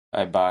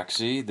Hi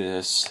Boxxy,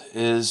 this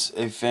is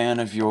a fan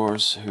of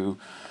yours who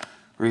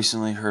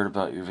recently heard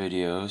about your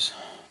videos.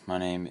 My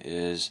name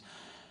is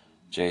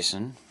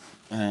Jason,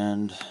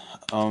 and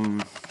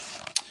I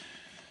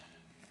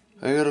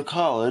go to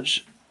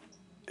college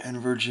in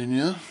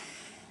Virginia.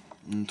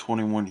 I'm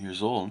 21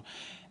 years old,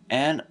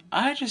 and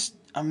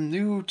I'm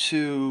new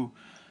to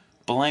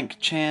blank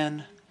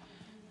Chan,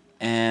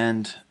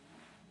 and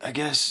I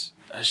guess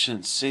I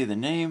shouldn't say the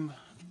name,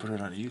 put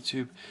it on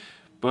YouTube,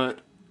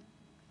 but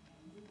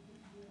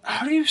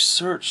how do you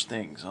search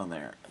things on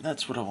there?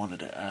 That's what I wanted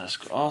to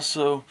ask.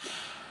 Also,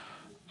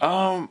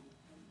 um,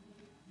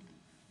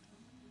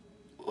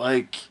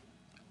 like,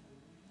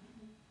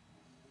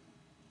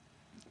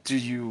 do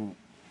you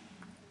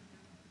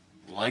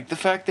like the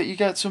fact that you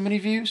got so many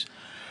views?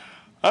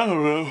 I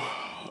don't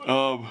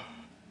know.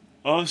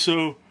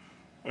 Also,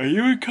 are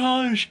you in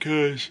college?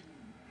 Cause,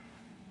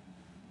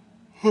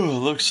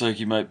 looks like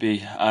you might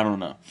be. I don't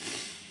know.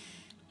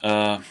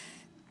 Uh,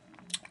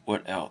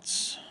 what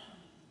else?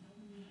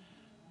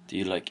 Do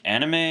you like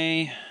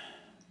anime?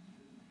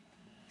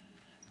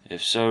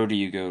 If so, do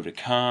you go to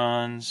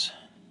cons?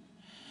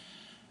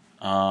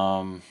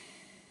 Um,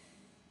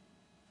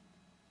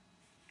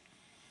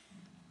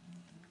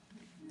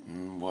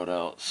 what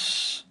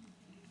else?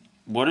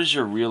 What is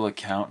your real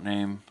account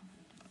name?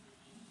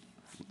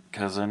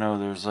 Because I know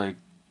there's like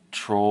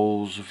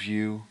trolls of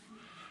you.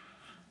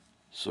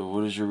 So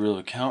what is your real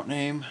account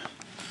name?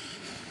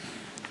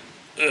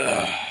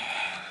 Ugh.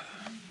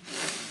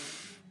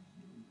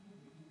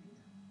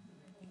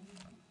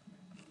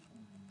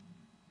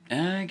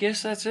 And I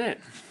guess that's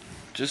it.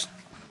 Just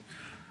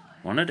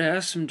wanted to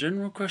ask some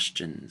general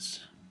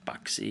questions.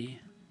 Boxy.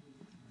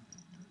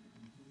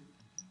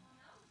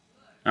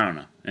 I don't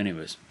know.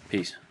 Anyways,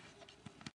 peace.